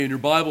In your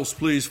Bibles,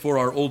 please, for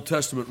our Old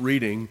Testament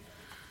reading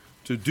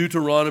to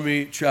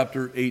Deuteronomy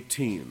chapter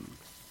 18.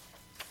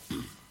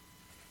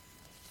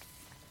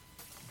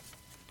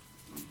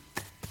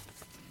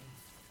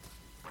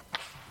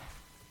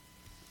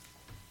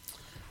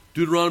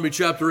 Deuteronomy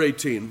chapter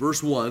 18,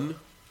 verse 1.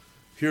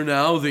 Hear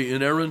now the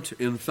inerrant,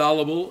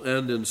 infallible,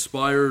 and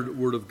inspired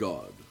word of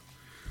God.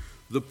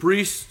 The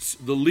priests,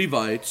 the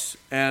Levites,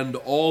 and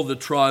all the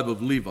tribe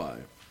of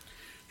Levi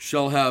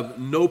shall have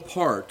no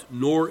part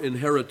nor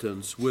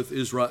inheritance with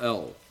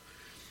Israel.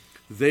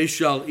 They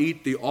shall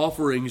eat the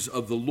offerings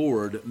of the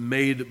Lord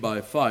made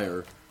by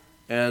fire,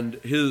 and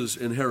his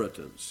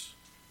inheritance.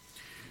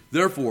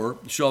 Therefore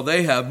shall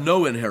they have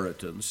no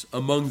inheritance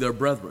among their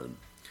brethren.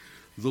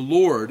 The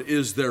Lord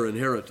is their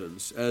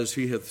inheritance, as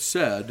he hath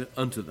said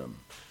unto them.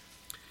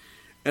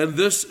 And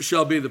this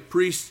shall be the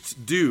priest's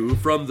due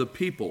from the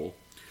people,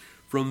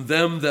 from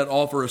them that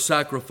offer a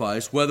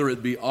sacrifice, whether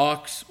it be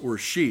ox or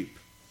sheep.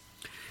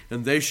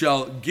 And they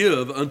shall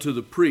give unto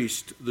the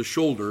priest the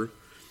shoulder,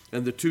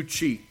 and the two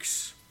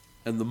cheeks,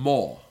 and the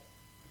maw.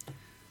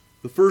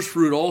 The first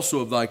fruit also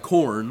of thy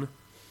corn,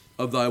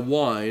 of thy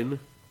wine,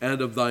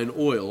 and of thine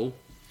oil,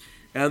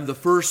 and the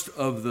first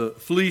of the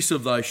fleece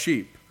of thy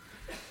sheep,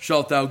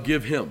 shalt thou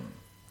give him.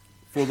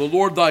 For the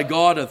Lord thy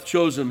God hath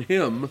chosen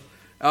him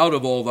out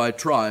of all thy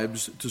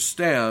tribes to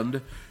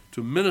stand,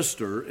 to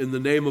minister in the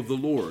name of the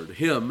Lord,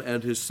 him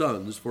and his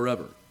sons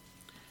forever.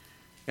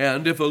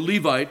 And if a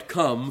Levite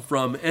come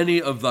from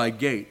any of thy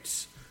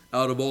gates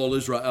out of all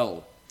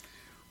Israel,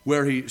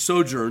 where he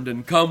sojourned,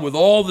 and come with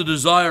all the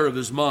desire of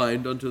his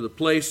mind unto the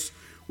place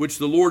which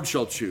the Lord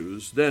shall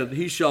choose, then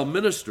he shall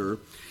minister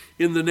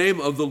in the name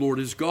of the Lord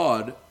his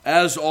God,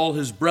 as all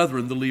his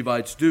brethren the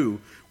Levites do,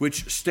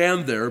 which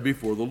stand there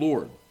before the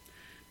Lord.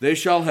 They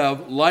shall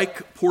have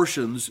like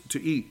portions to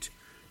eat,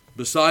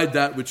 beside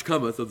that which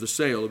cometh of the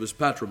sale of his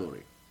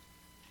patrimony.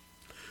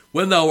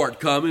 When thou art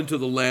come into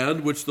the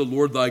land which the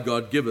Lord thy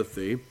God giveth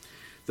thee,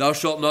 thou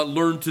shalt not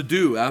learn to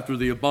do after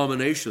the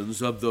abominations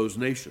of those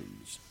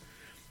nations.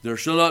 There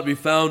shall not be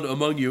found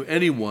among you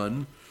any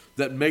one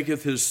that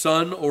maketh his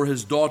son or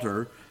his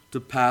daughter to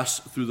pass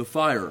through the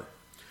fire,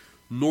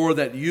 nor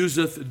that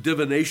useth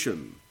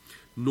divination,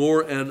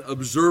 nor an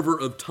observer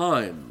of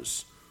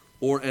times,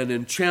 or an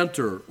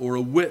enchanter, or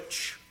a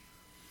witch,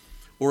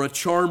 or a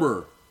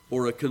charmer,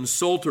 or a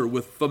consulter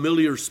with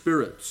familiar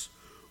spirits,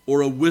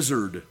 or a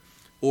wizard,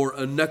 or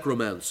a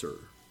necromancer.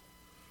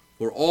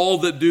 For all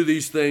that do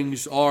these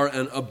things are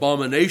an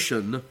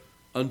abomination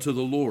unto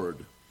the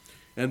Lord.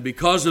 And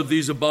because of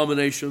these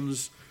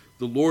abominations,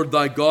 the Lord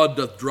thy God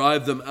doth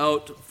drive them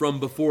out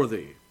from before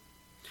thee.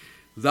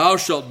 Thou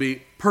shalt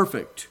be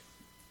perfect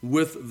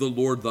with the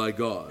Lord thy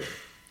God.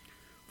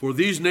 For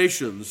these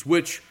nations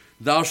which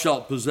thou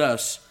shalt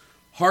possess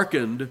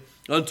hearkened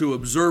unto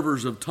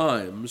observers of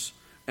times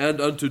and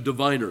unto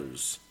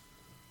diviners.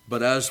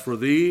 But as for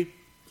thee,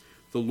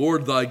 the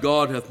Lord thy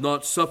God hath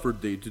not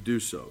suffered thee to do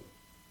so.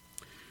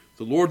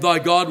 The Lord thy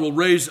God will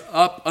raise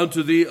up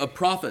unto thee a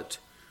prophet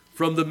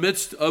from the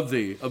midst of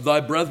thee, of thy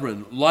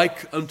brethren,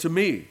 like unto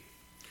me.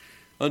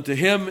 Unto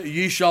him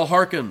ye shall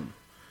hearken,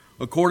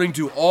 according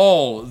to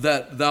all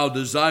that thou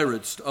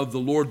desiredst of the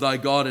Lord thy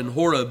God in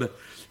Horeb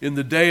in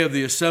the day of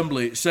the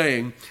assembly,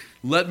 saying,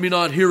 Let me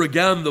not hear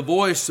again the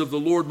voice of the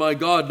Lord my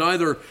God,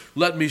 neither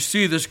let me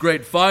see this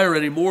great fire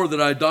any more,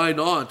 that I die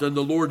not. And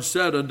the Lord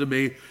said unto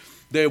me,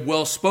 They have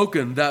well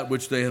spoken that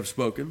which they have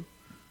spoken.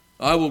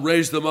 I will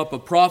raise them up a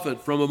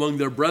prophet from among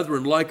their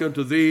brethren like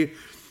unto thee,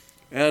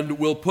 and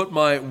will put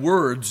my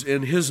words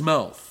in his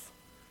mouth,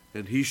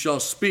 and he shall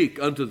speak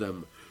unto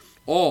them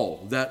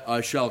all that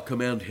I shall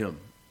command him.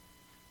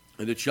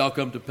 And it shall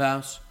come to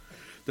pass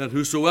that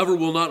whosoever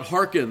will not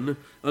hearken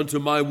unto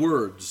my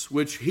words,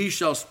 which he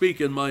shall speak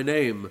in my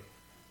name,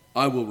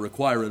 I will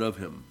require it of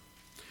him.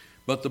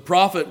 But the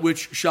prophet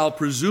which shall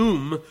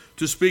presume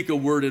to speak a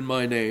word in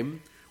my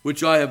name,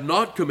 which I have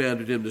not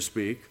commanded him to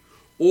speak,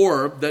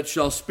 or that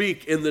shall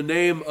speak in the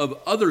name of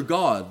other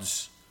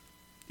gods,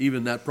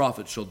 even that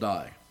prophet shall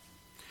die.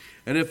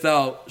 And if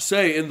thou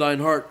say in thine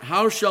heart,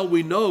 How shall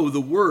we know the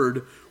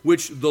word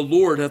which the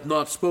Lord hath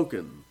not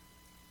spoken?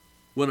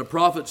 When a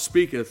prophet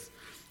speaketh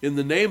in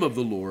the name of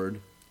the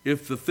Lord,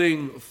 if the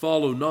thing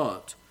follow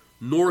not,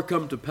 nor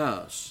come to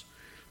pass,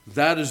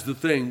 that is the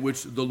thing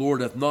which the Lord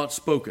hath not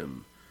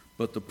spoken,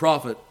 but the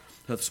prophet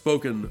hath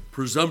spoken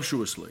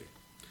presumptuously.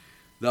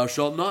 Thou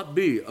shalt not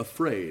be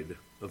afraid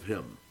of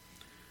him.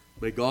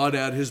 May God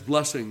add his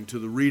blessing to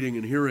the reading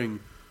and hearing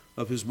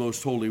of his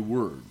most holy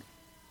word.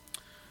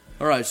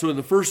 All right, so in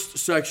the first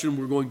section,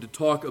 we're going to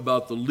talk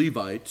about the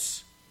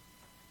Levites.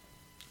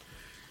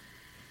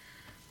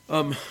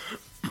 The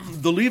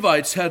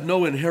Levites had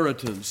no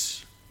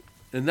inheritance,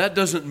 and that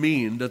doesn't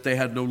mean that they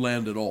had no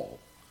land at all.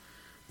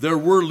 There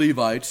were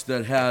Levites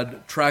that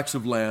had tracts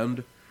of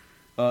land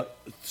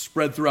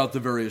spread throughout the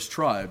various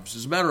tribes.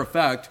 As a matter of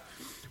fact,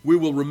 we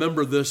will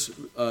remember this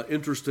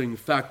interesting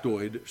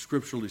factoid,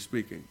 scripturally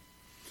speaking.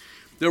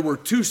 There were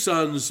two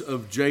sons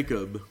of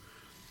Jacob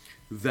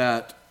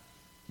that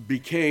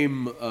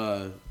became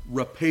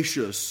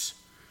rapacious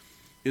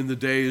in the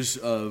days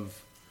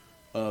of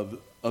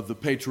the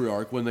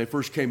patriarch, when they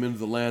first came into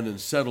the land and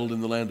settled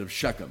in the land of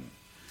Shechem.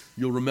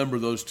 You'll remember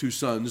those two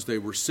sons. They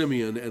were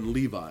Simeon and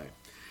Levi.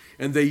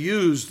 And they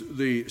used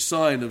the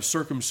sign of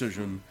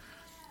circumcision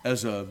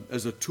as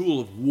a tool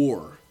of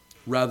war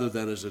rather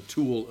than as a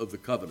tool of the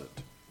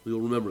covenant.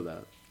 You'll remember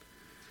that.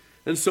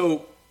 And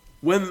so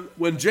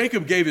when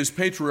Jacob gave his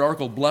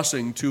patriarchal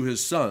blessing to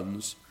his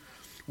sons,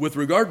 with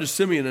regard to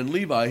Simeon and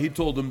Levi, he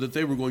told them that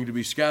they were going to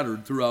be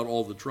scattered throughout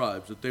all the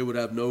tribes, that they would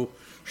have no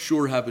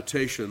sure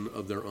habitation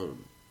of their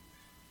own.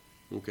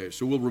 Okay,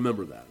 so we'll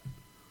remember that.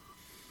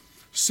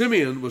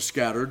 Simeon was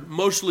scattered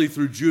mostly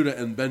through Judah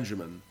and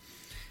Benjamin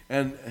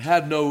and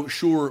had no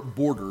sure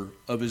border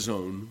of his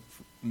own,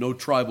 no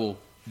tribal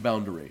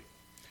boundary.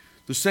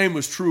 The same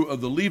was true of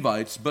the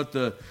Levites, but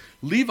the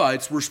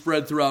Levites were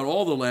spread throughout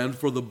all the land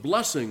for the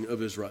blessing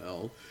of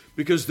Israel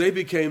because they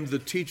became the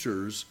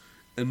teachers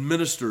and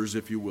ministers,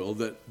 if you will,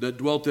 that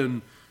dwelt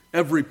in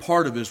every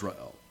part of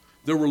Israel.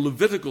 There were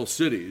Levitical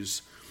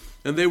cities,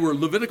 and they were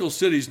Levitical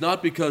cities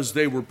not because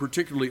they were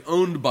particularly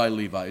owned by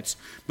Levites,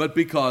 but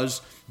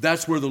because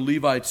that's where the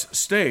Levites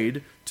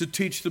stayed to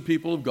teach the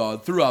people of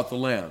God throughout the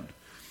land.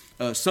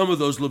 Some of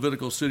those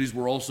Levitical cities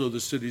were also the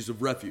cities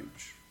of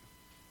refuge.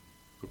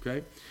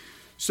 Okay?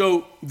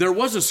 So there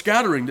was a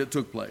scattering that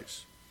took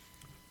place.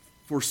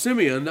 For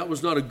Simeon, that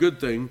was not a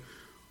good thing.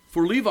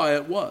 For Levi,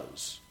 it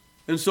was.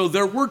 And so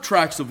there were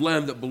tracts of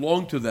land that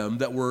belonged to them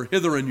that were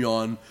hither and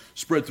yon,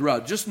 spread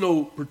throughout. Just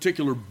no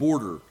particular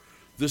border.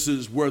 This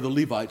is where the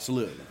Levites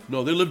lived.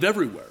 No, they lived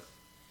everywhere.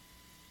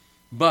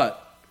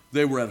 But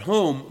they were at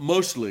home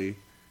mostly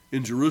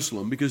in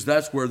Jerusalem because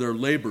that's where their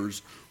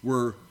labors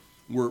were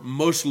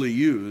mostly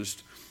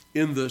used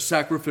in the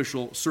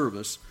sacrificial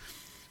service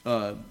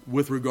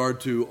with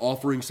regard to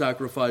offering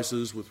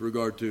sacrifices, with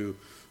regard to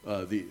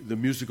the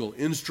musical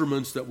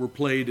instruments that were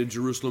played in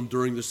Jerusalem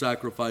during the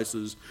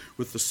sacrifices,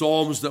 with the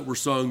psalms that were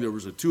sung. There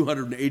was a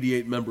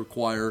 288-member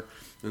choir,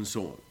 and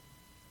so on.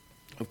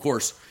 Of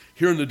course,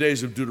 here in the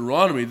days of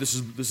Deuteronomy, this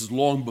is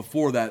long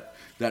before that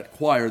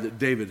choir that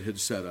David had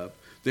set up.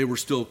 They were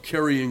still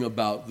carrying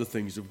about the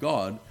things of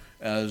God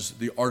as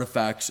the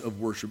artifacts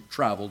of worship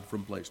traveled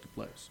from place to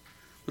place.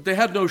 But they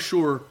had no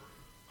sure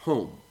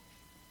home.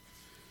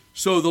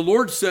 So the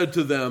Lord said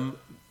to them,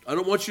 I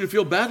don't want you to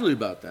feel badly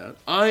about that.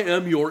 I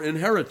am your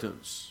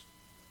inheritance,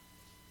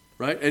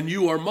 right? And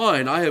you are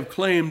mine. I have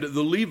claimed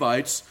the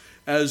Levites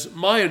as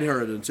my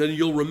inheritance. And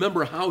you'll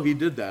remember how he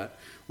did that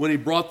when he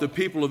brought the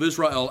people of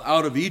Israel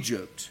out of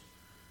Egypt.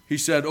 He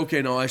said,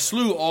 okay, now I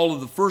slew all of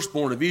the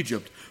firstborn of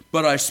Egypt,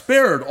 but I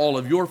spared all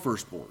of your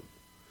firstborn.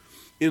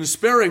 In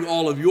sparing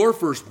all of your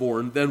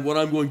firstborn, then what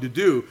I'm going to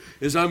do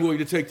is I'm going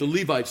to take the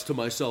Levites to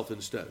myself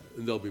instead,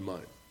 and they'll be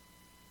mine.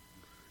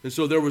 And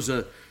so there was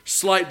a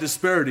slight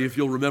disparity, if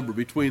you'll remember,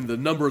 between the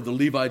number of the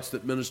Levites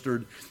that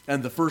ministered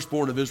and the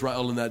firstborn of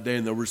Israel in that day,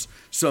 and there was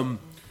some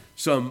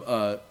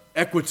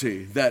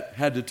equity that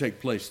had to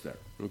take place there,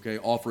 okay,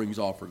 offerings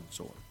offered and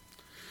so on.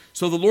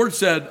 So the Lord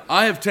said,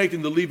 I have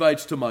taken the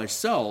Levites to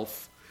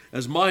myself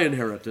as my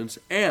inheritance,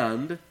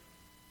 and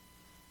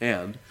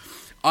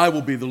I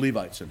will be the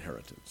Levites'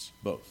 inheritance,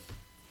 both.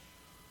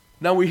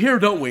 Now we hear,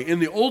 don't we, in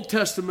the Old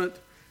Testament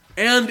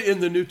and in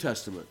the New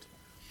Testament,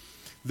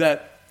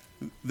 that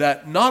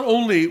not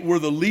only were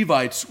the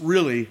Levites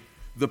really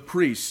the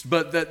priests,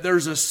 but that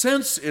there's a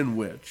sense in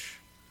which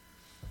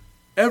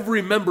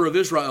every member of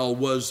Israel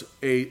was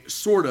a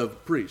sort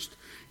of priest.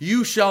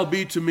 You shall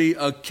be to me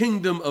a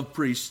kingdom of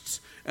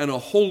priests and a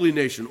holy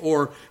nation,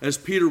 or as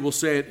Peter will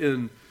say it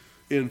in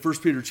 1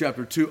 Peter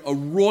chapter 2, a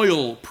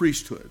royal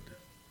priesthood.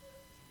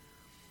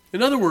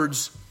 In other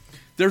words,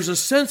 there's a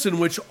sense in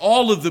which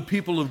all of the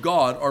people of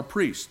God are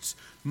priests,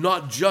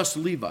 not just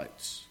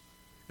Levites.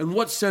 And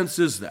what sense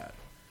is that?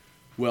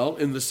 Well,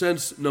 in the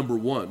sense, number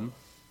one,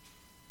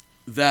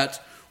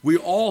 that we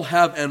all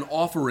have an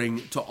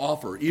offering to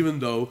offer, even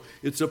though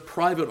it's a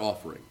private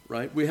offering,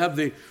 right? We have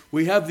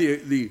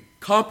the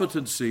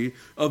competency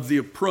of the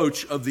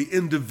approach of the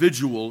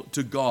individual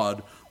to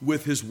God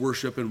with his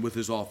worship and with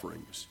his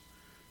offerings,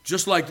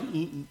 just like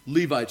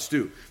Levites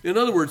do. In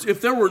other words,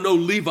 if there were no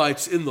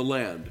Levites in the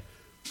land,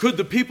 could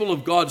the people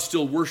of God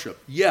still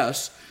worship?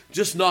 Yes,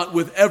 just not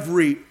with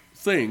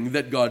everything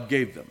that God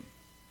gave them,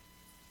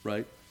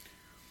 right?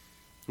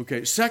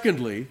 Okay,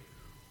 secondly,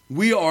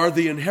 we are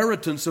the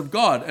inheritance of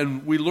God,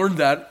 and we learned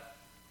that,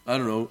 I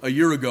don't know, a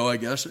year ago, I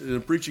guess, in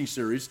a preaching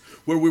series,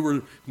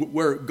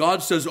 where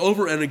God says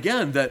over and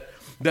again that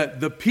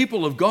the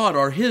people of God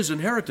are his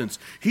inheritance.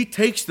 He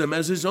takes them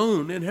as his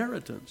own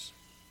inheritance.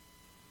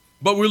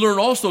 But we learn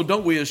also,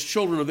 don't we, as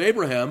children of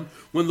Abraham,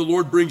 when the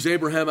Lord brings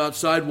Abraham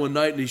outside one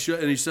night and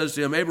he says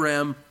to him,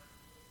 Abraham,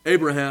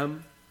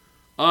 Abraham,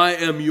 I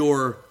am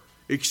your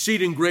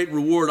exceeding great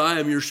reward, I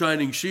am your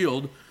shining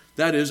shield.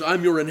 That is,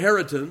 I'm your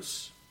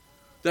inheritance.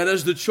 That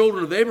as the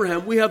children of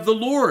Abraham, we have the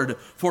Lord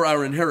for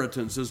our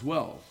inheritance as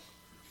well.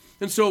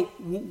 And so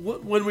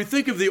when we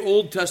think of the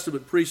Old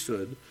Testament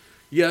priesthood,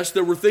 yes,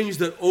 there were things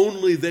that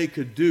only they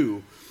could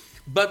do,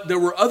 but there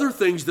were other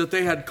things that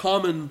they had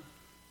common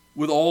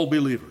with all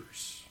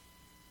believers.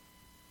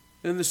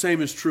 And the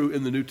same is true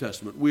in the New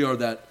Testament. We are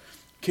that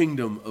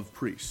kingdom of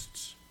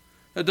priests.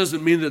 That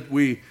doesn't mean that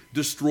we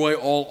destroy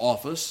all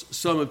office.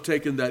 Some have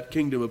taken that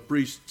kingdom of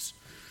priests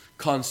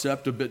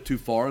concept a bit too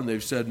far, and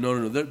they've said,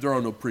 no, there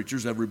are no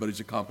preachers. Everybody's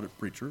a competent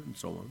preacher, and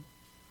so on.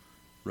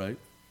 Right?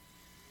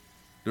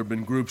 There have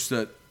been groups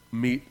that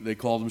meet, they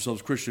call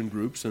themselves Christian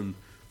groups, and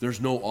there's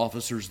no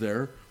officers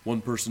there. One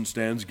person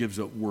stands, gives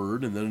a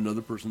word, and then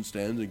another person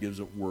stands and gives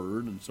a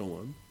word, and so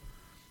on.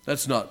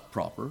 That's not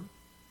proper.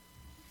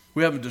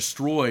 We haven't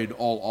destroyed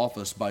all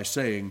office by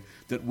saying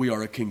that we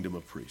are a kingdom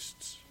of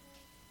priests.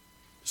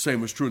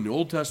 Same was true in the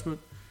Old Testament,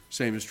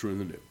 same is true in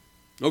the New.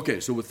 Okay,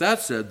 so with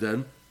that said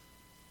then,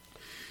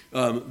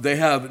 they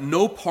have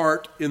no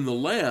part in the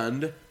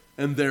land,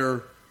 and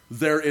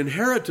their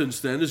inheritance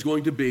then is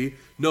going to be,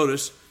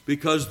 notice,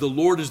 because the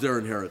Lord is their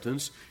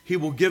inheritance, he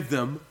will give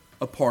them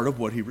a part of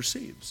what he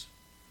receives.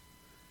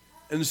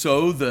 And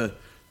so the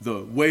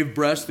wave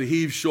breast, the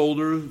heave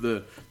shoulder,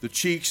 the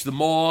cheeks, the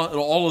maw, and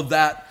all of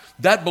that,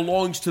 that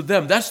belongs to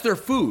them. That's their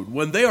food.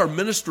 When they are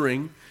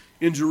ministering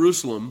in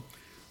Jerusalem,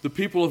 the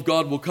people of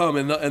God will come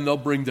and they'll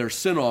bring their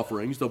sin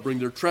offerings, they'll bring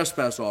their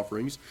trespass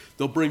offerings,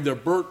 they'll bring their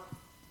burnt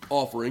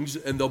offerings,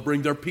 and they'll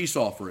bring their peace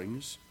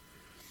offerings.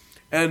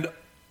 And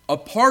a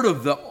part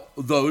of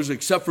those,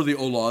 except for the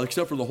olah,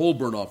 except for the whole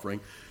burnt offering,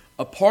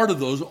 a part of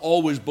those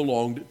always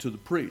belonged to the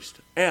priest.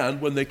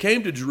 And when they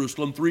came to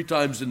Jerusalem 3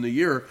 times in the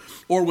year,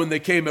 or when they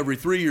came every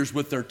 3 years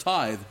with their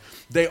tithe,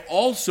 they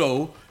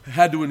also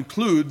had to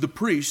include the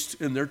priest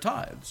in their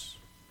tithes,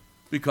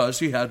 because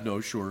he had no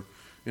sure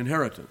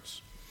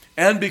inheritance.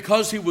 And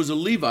because he was a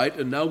Levite,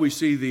 and now we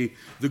see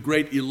the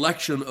great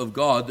election of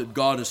God, that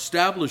God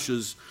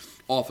establishes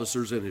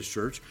officers in his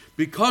church,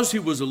 because he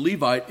was a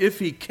Levite, if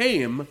he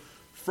came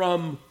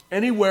from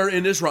anywhere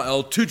in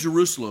Israel to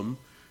Jerusalem,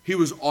 he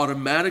was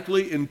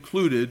automatically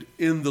included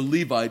in the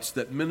Levites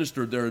that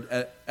ministered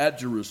there at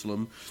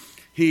Jerusalem.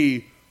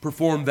 He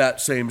performed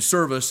that same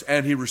service,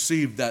 and he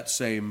received that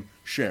same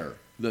share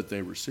that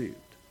they received.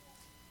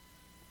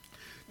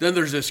 Then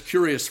there's this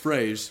curious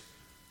phrase,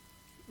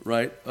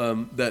 right,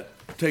 that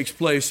takes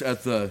place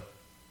at the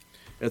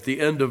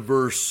end of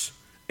verse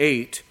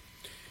 8.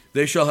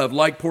 They shall have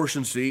like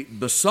portions to eat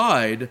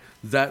beside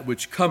that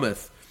which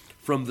cometh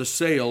from the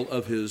sale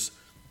of his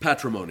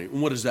patrimony.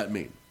 And what does that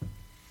mean?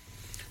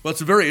 Well,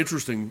 it's a very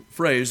interesting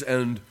phrase,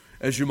 and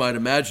as you might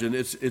imagine,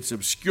 it's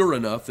obscure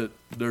enough that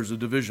there's a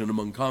division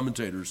among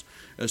commentators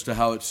as to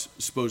how it's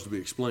supposed to be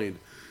explained.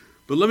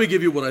 But let me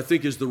give you what I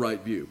think is the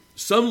right view.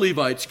 Some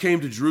Levites came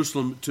to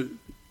Jerusalem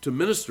to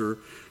minister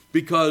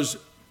because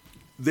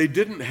they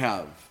didn't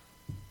have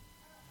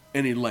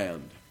any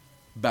land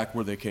back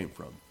where they came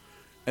from.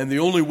 And the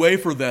only way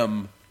for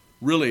them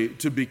really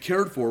to be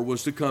cared for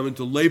was to come and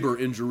to labor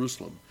in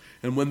Jerusalem.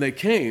 And when they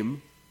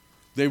came,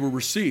 they were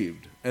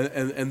received,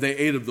 and they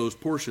ate of those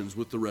portions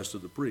with the rest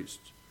of the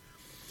priests.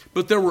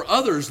 But there were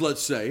others,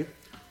 let's say,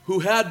 who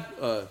had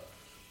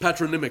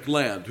patronymic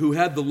land, who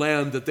had the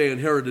land that they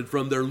inherited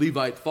from their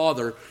Levite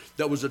father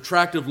that was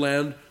attractive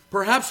land,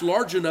 perhaps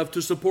large enough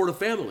to support a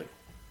family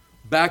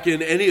back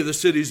in any of the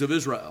cities of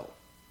Israel.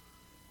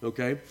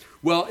 Okay?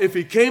 Well, if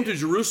he came to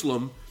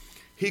Jerusalem,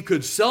 he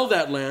could sell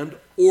that land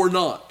or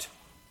not.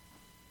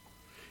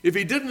 If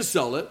he didn't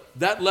sell it,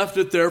 that left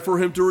it there for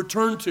him to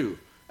return to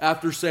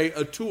after, say,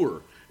 a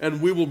tour.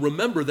 And we will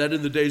remember that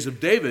in the days of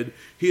David,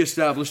 he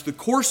established the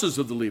courses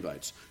of the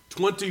Levites,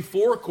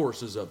 24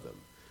 courses of them,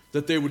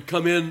 that they would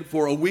come in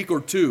for a week or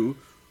two.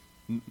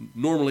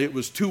 Normally it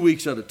was 2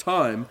 weeks at a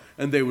time,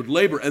 and they would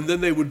labor, and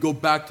then they would go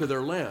back to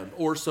their land.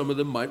 Or some of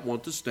them might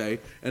want to stay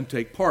and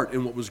take part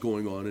in what was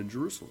going on in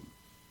Jerusalem.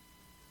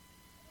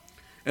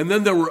 And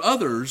then there were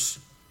others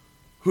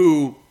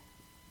who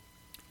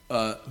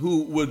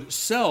would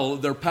sell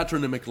their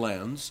patronymic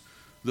lands,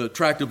 the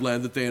tract of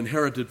land that they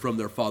inherited from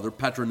their father.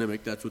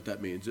 Patronymic, that's what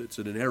that means. It's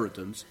an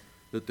inheritance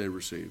that they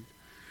received.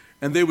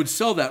 And they would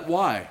sell that.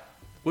 Why?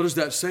 What does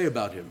that say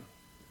about him?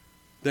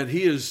 That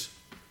he is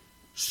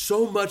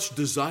so much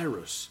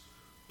desirous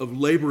of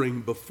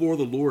laboring before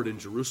the Lord in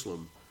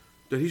Jerusalem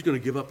that he's going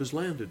to give up his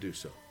land to do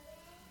so.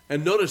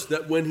 And notice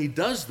that when he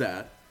does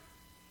that,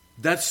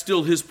 that's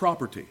still his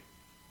property.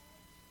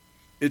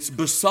 It's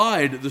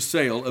beside the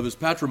sale of his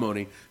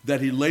patrimony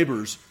that he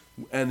labors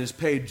and is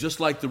paid just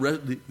like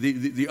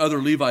the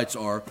other Levites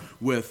are,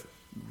 with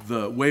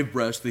the wave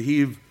breast, the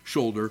heave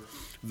shoulder,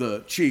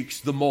 the cheeks,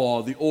 the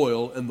maw, the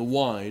oil, and the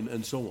wine,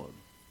 and so on.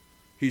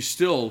 He's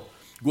still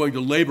going to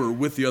labor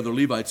with the other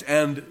Levites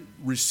and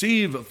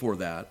receive for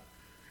that,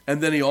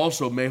 and then he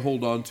also may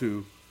hold on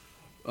to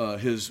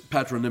his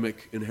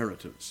patronymic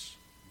inheritance.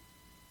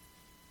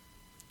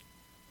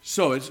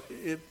 So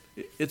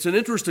it's an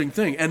interesting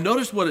thing. And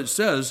notice what it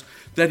says,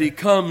 that he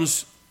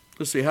comes,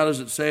 let's see, how does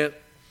it say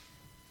it?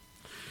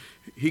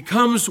 He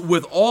comes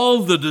with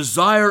all the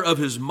desire of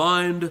his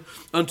mind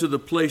unto the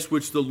place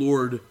which the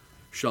Lord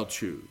shall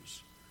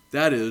choose.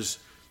 That is,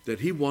 that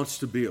he wants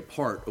to be a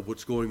part of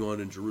what's going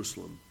on in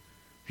Jerusalem.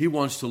 He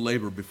wants to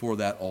labor before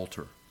that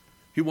altar.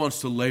 He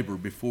wants to labor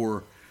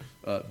before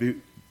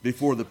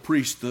before the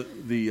priest,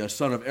 the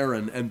son of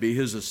Aaron, and be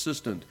his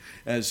assistant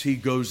as he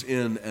goes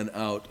in and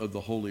out of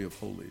the Holy of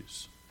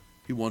Holies.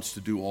 He wants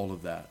to do all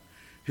of that.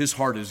 His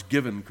heart is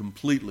given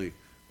completely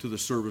to the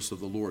service of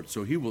the Lord.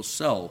 So he will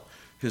sell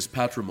his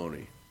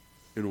patrimony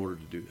in order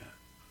to do that.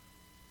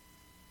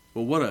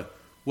 Well,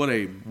 what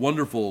a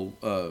wonderful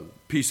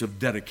piece of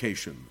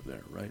dedication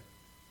there, right?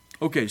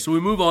 Okay, so we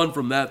move on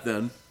from that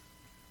then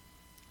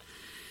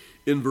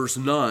in verse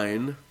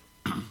 9,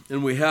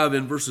 and we have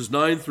in verses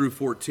 9 through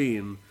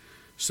 14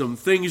 some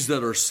things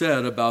that are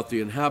said about the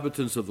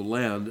inhabitants of the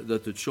land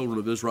that the children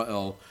of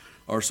Israel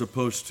are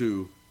supposed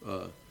to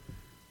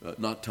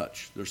not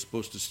touch. They're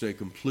supposed to stay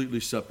completely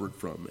separate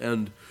from.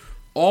 And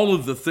all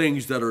of the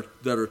things that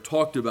are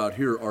talked about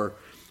here are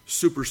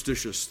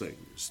superstitious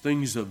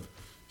things of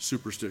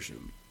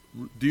superstition.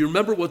 Do you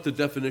remember what the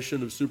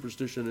definition of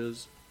superstition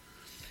is?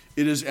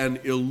 It is an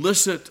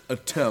illicit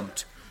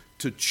attempt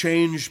to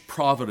change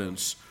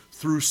providence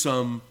through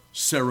some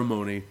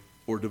ceremony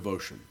or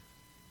devotion.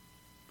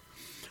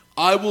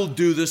 I will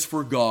do this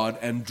for God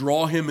and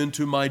draw him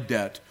into my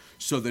debt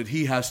so that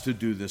he has to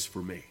do this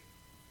for me.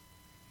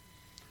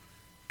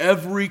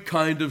 Every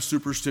kind of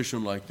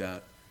superstition like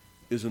that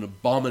is an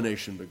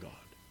abomination to God.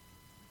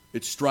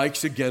 It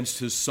strikes against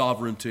his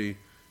sovereignty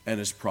and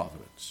his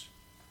providence.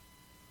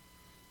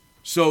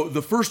 So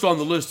the first on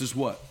the list is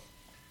what?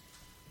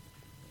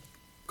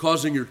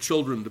 Causing your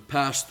children to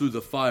pass through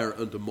the fire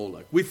unto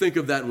Molech. We think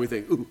of that and we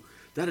think, ooh,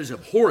 that is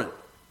abhorrent.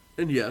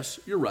 And yes,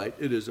 you're right,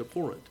 it is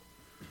abhorrent.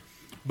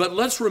 But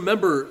let's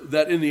remember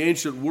that in the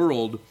ancient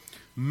world,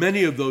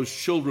 many of those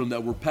children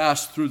that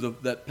passed through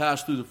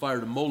the fire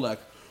to Molech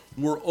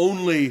were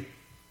only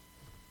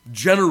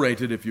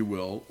generated, if you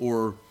will,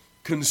 or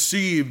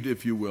conceived,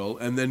 if you will,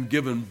 and then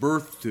given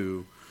birth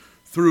to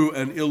through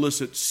an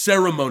illicit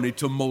ceremony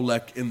to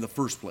Molech in the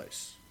first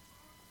place.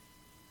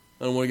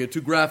 I don't want to get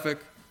too graphic,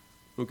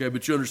 okay,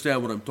 but you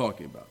understand what I'm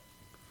talking about.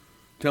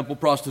 Temple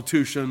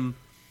prostitution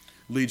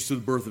leads to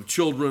the birth of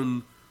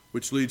children,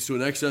 which leads to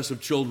an excess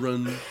of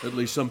children. At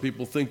least some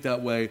people think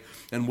that way.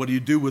 And what do you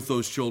do with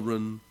those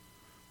children?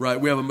 Right?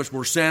 We have a much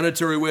more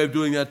sanitary way of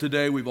doing that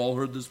today. We've all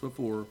heard this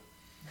before.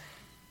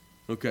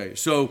 Okay,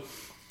 so,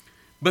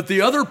 but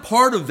the other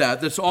part of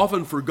that that's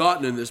often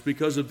forgotten in this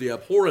because of the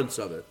abhorrence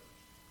of it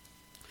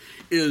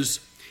is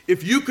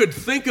if you could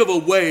think of a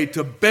way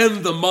to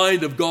bend the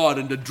mind of God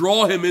and to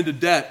draw him into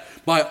debt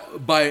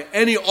by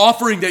any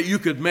offering that you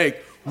could make,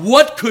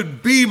 what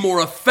could be more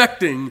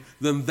affecting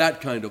than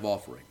that kind of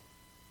offering?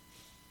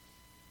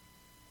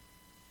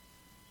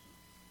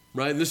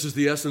 Right? And this is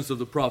the essence of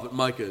the prophet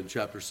Micah in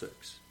chapter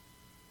 6.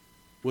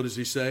 What does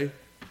he say?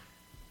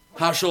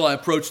 How shall I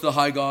approach the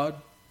high God?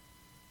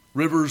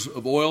 Rivers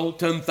of oil,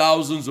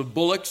 10,000s of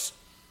bullocks?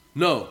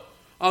 No,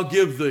 I'll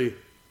give the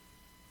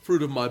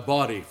fruit of my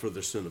body for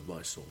the sin of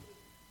my soul.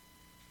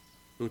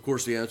 And of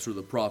course the answer of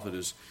the prophet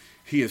is,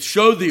 he hath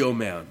showed thee, O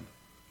man.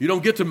 You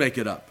don't get to make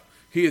it up.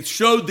 He hath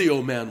showed thee,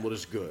 O man, what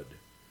is good.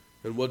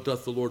 And what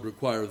doth the Lord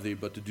require of thee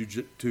but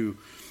to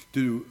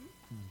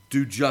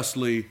do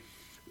justly,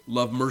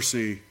 love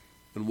mercy,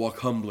 and walk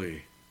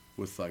humbly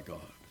with thy God.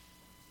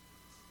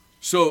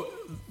 So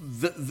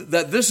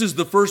that this is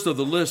the first of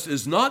the list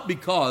is not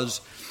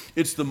because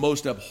it's the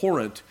most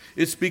abhorrent.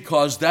 It's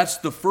because that's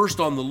the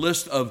first on the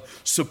list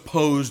of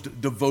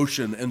supposed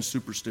devotion and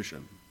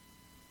superstition.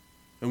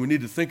 And we need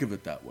to think of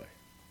it that way.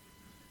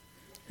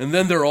 And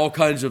then there are all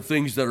kinds of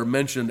things that are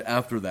mentioned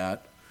after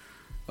that.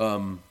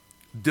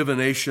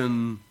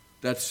 Divination,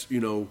 that's,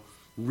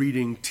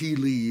 reading tea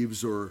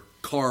leaves or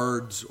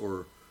cards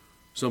or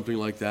something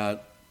like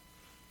that.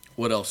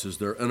 What else is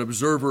there? An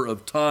observer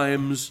of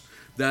times.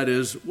 That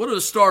is, what are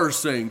the stars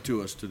saying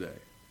to us today?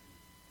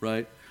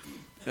 Right?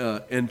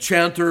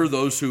 Enchanter,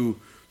 those who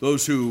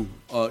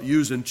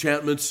use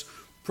enchantments,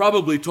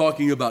 probably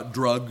talking about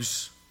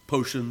drugs,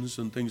 potions,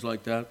 and things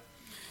like that.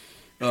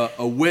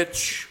 A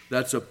witch,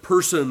 that's a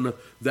person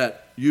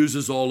that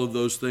uses all of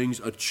those things.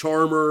 A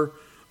charmer,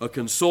 a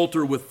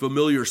consulter with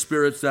familiar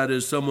spirits, that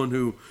is someone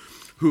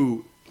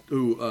who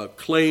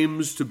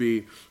claims to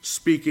be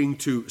speaking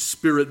to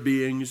spirit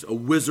beings. A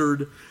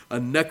wizard, a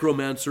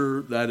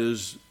necromancer, that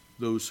is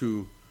those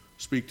who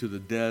speak to the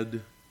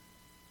dead.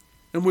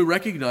 And we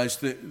recognize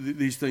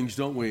these things,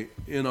 don't we,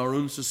 in our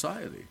own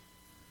society.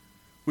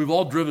 We've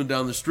all driven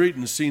down the street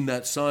and seen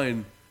that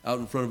sign out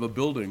in front of a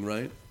building,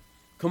 right?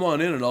 Come on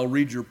in and I'll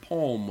read your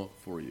palm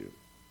for you.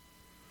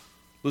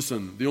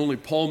 Listen, the only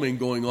palming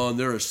going on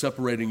there is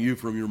separating you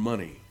from your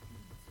money.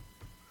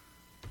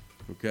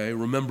 Okay,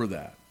 remember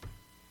that.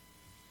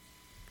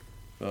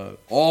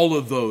 All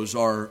of those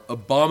are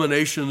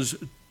abominations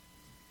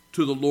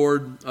to the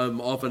Lord.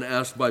 I'm often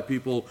asked by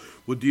people,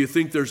 well, do you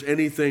think there's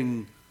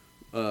anything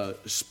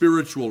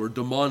spiritual or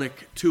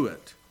demonic to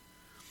it?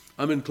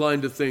 I'm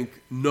inclined to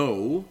think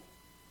no,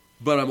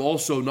 but I'm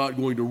also not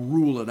going to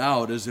rule it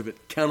out as if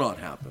it cannot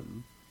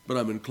happen. But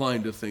I'm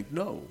inclined to think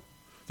no.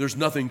 There's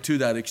nothing to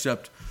that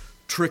except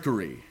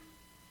trickery,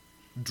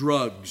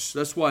 drugs.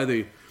 That's why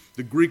the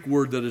Greek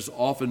word that is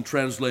often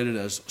translated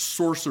as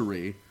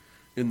sorcery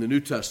in the New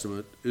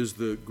Testament is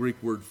the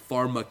Greek word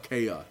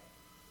pharmakeia,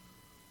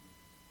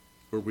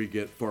 where we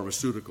get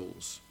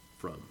pharmaceuticals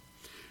from.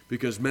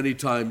 Because many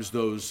times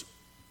those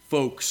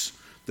folks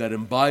that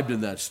imbibed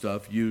in that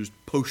stuff used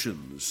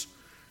potions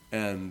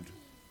and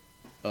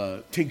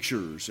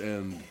tinctures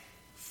and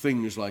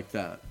things like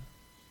that.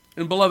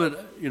 And beloved,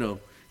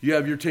 you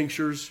have your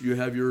tinctures, you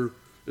have your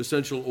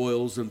essential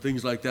oils and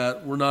things like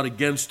that. We're not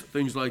against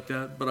things like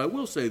that, but I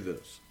will say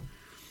this,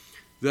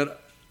 that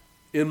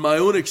in my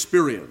own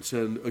experience,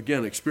 and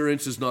again,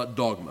 experience is not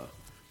dogma,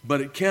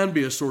 but it can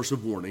be a source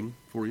of warning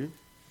for you.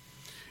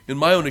 In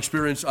my own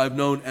experience, I've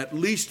known at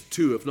least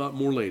 2, if not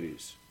more,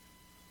 ladies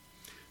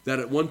that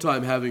at one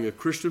time having a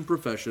Christian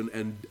profession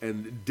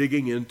and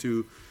digging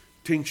into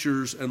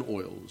tinctures and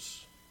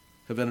oils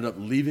have ended up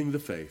leaving the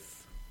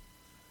faith,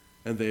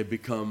 and they have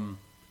become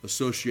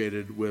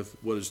associated with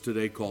what is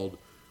today called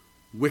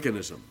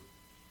Wiccanism.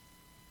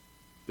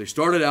 They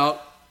started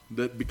out,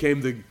 that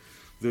became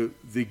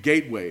the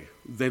gateway.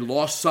 They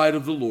lost sight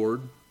of the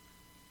Lord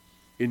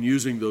in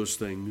using those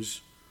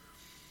things.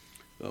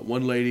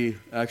 One lady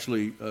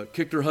actually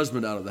kicked her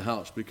husband out of the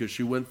house because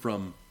she went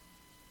from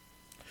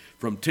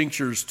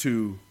tinctures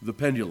to the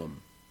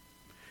pendulum.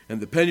 And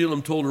the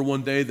pendulum told her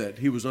one day that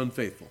he was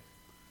unfaithful.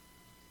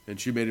 And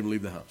she made him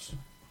leave the house.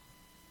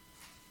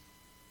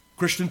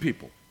 Christian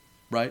people,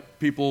 right?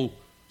 People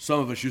some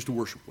of us used to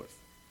worship with.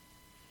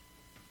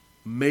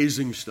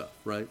 Amazing stuff,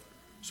 right?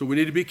 So we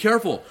need to be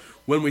careful.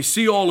 When we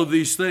see all of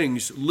these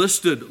things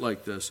listed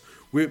like this,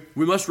 we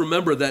must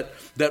remember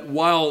that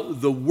while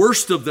the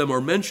worst of them are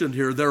mentioned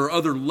here, there are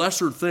other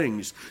lesser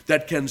things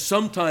that can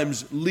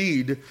sometimes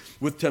lead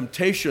with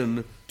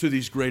temptation to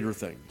these greater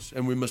things.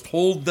 And we must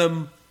hold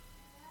them,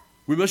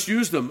 we must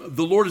use them.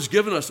 The Lord has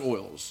given us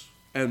oils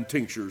and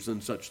tinctures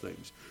and such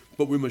things,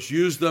 but we must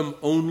use them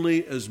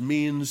only as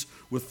means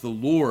with the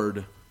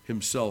Lord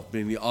himself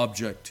being the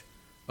object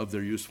of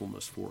their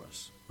usefulness for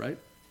us, right?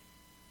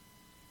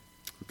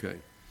 Okay.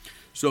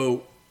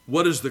 So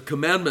what is the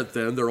commandment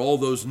then? There are all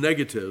those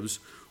negatives.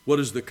 What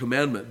is the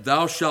commandment?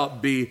 Thou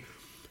shalt be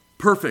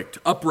perfect,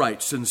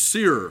 upright,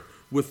 sincere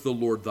with the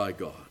Lord thy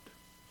God.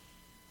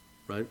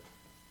 Right?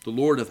 The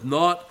Lord hath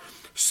not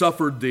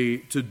suffered thee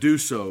to do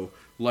so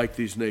like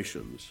these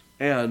nations.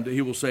 And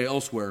he will say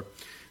elsewhere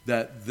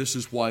that this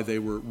is why they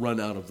were run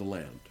out of the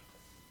land.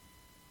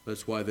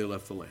 That's why they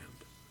left the land.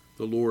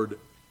 The Lord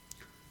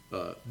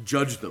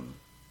judged them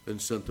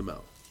and sent them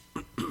out.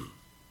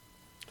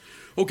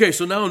 Okay,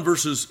 so now in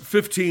verses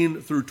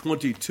 15 through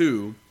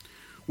 22,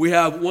 we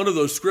have one of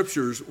those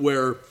scriptures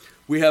where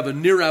we have a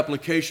near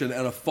application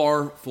and a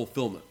far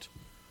fulfillment.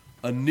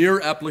 A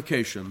near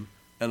application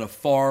and a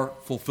far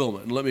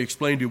fulfillment. And let me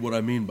explain to you what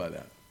I mean by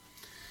that.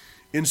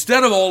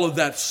 Instead of all of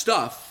that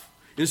stuff,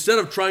 instead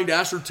of trying to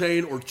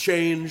ascertain or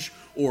change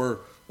or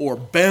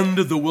bend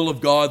the will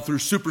of God through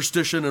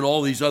superstition and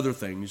all these other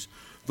things,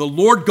 the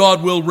Lord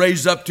God will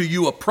raise up to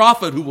you a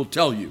prophet who will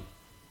tell you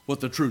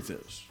what the truth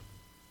is.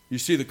 You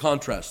see the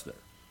contrast there.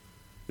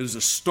 It is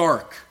a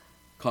stark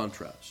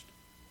contrast.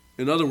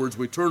 In other words,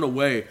 we turn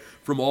away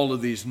from all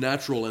of these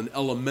natural and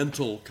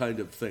elemental kind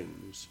of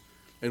things,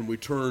 and we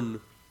turn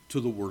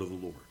to the word of the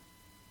Lord.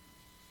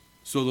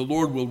 So the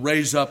Lord will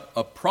raise up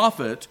a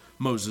prophet,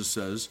 Moses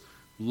says,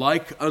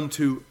 like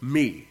unto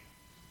me.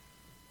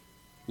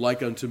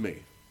 Like unto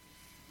me.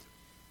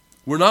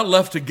 We're not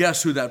left to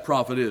guess who that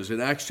prophet is. In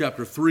Acts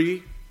chapter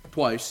 3,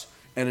 twice,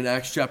 and in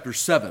Acts chapter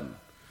 7,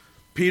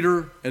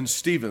 Peter and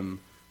Stephen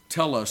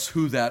tell us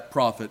who that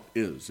prophet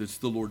is. It's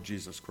the Lord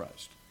Jesus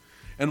Christ.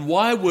 And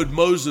why would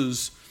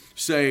Moses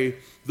say,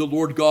 the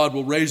Lord God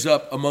will raise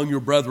up among your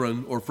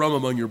brethren, or from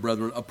among your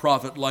brethren, a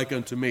prophet like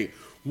unto me?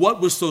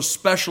 What was so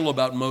special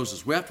about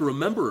Moses? We have to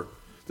remember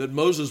that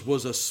Moses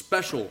was a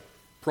special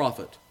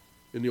prophet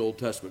in the Old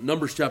Testament.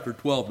 Numbers chapter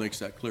 12 makes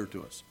that clear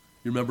to us.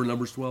 You remember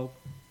Numbers 12?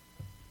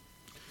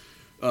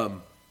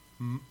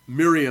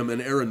 Miriam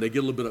and Aaron, they get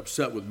a little bit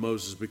upset with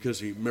Moses because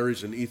he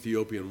marries an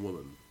Ethiopian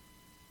woman.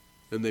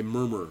 And they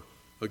murmur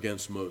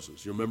against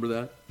Moses. You remember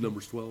that?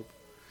 Numbers 12.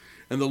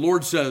 And the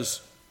Lord says,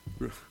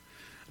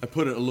 I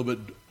put it a little bit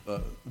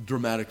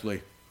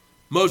dramatically,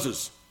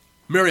 Moses,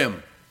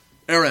 Miriam,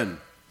 Aaron,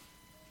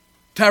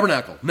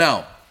 tabernacle,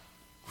 now.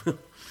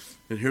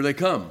 And here they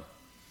come.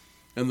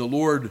 And the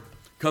Lord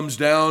comes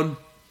down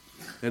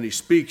and he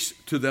speaks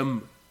to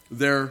them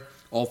there,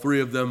 all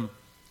three of them,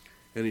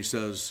 and he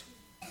says,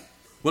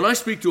 when I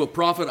speak to a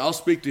prophet, I'll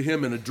speak to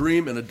him in a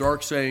dream, in a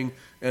dark saying,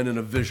 and in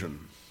a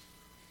vision.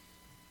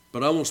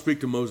 But I won't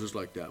speak to Moses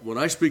like that. When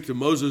I speak to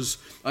Moses,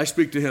 I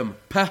speak to him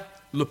peh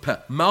le peh,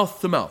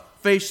 mouth to mouth,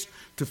 face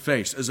to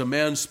face, as a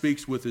man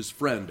speaks with his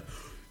friend.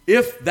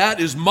 If that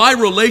is my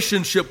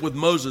relationship with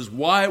Moses,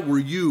 why were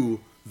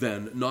you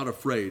then not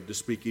afraid to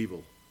speak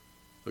evil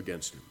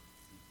against him?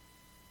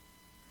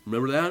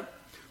 Remember that?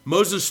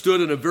 Moses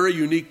stood in a very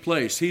unique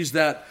place. He's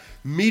that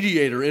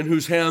mediator in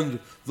whose hand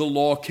the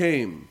law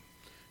came.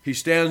 He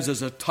stands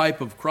as a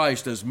type of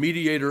Christ, as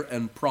mediator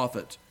and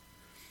prophet,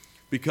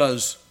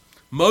 because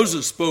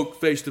Moses spoke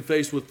face to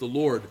face with the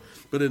Lord,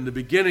 but in the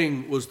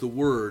beginning was the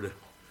Word,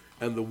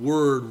 and the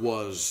word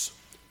was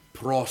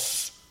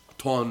pros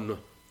ton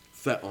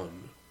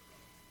theon.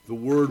 The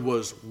word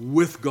was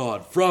with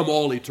God from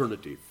all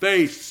eternity,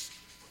 face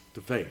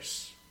to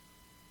face.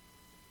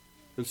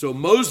 And so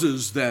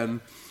Moses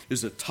then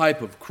is a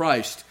type of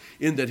Christ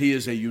in that he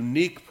is a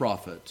unique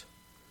prophet.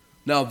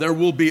 Now, there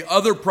will be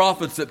other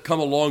prophets that come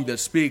along that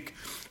speak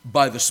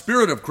by the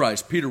Spirit of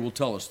Christ. Peter will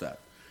tell us that.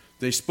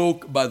 They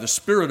spoke by the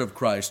Spirit of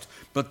Christ,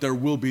 but there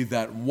will be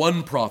that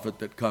one prophet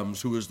that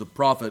comes who is the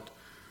prophet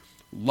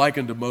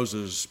likened to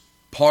Moses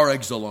par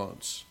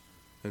excellence.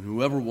 And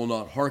whoever will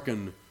not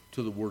hearken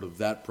to the word of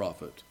that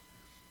prophet,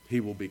 he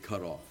will be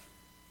cut off.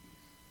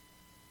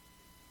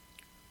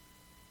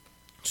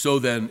 So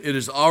then, it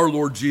is our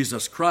Lord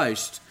Jesus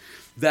Christ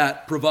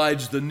that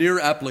provides the near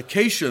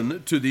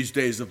application to these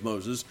days of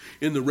Moses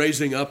in the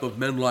raising up of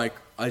men like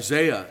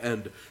Isaiah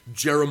and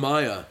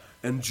Jeremiah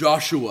and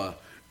Joshua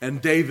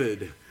and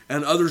David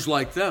and others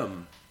like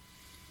them.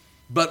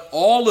 But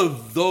all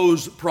of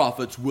those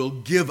prophets will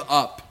give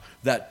up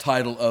that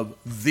title of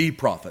the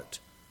prophet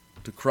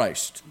to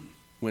Christ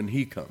when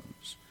he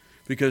comes,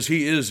 because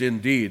he is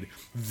indeed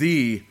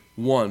the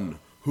one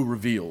who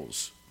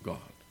reveals God.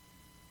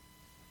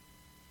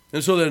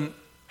 And so then,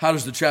 how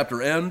does the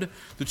chapter end?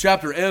 The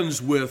chapter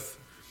ends with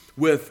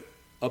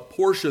a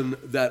portion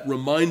that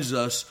reminds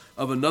us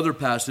of another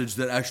passage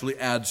that actually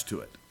adds to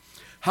it.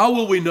 How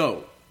will we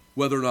know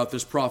whether or not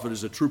this prophet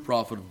is a true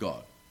prophet of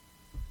God?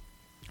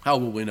 How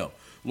will we know?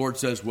 The Lord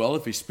says, well,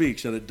 if he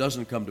speaks and it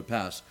doesn't come to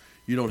pass,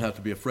 you don't have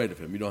to be afraid of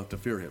him. You don't have to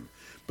fear him.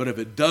 But if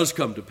it does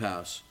come to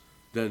pass,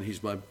 then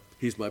he's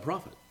my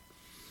prophet.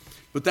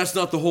 But that's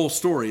not the whole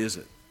story, is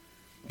it?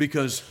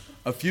 Because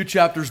a few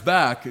chapters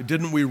back,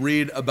 didn't we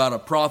read about a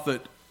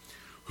prophet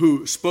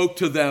who spoke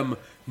to them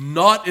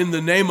not in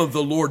the name of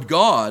the Lord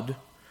God,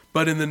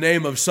 but in the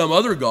name of some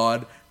other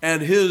god,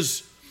 and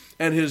his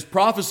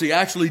prophecy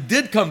actually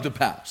did come to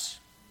pass.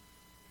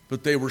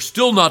 But they were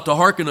still not to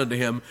hearken unto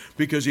him,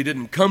 because he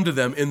didn't come to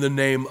them in the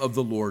name of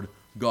the Lord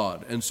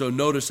God. And so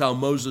notice how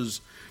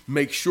Moses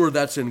makes sure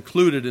that's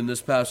included in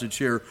this passage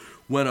here.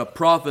 When a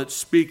prophet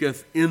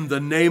speaketh in the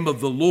name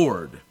of the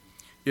Lord,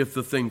 if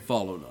the thing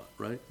follow not,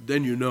 right?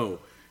 Then you know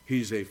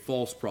he's a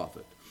false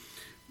prophet.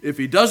 If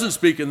he doesn't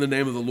speak in the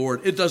name of the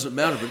Lord, it doesn't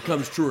matter if it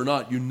comes true or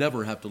not. You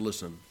never have to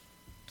listen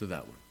to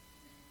that one.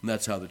 And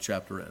that's how the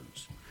chapter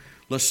ends.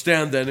 Let's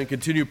stand then and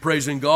continue praising God.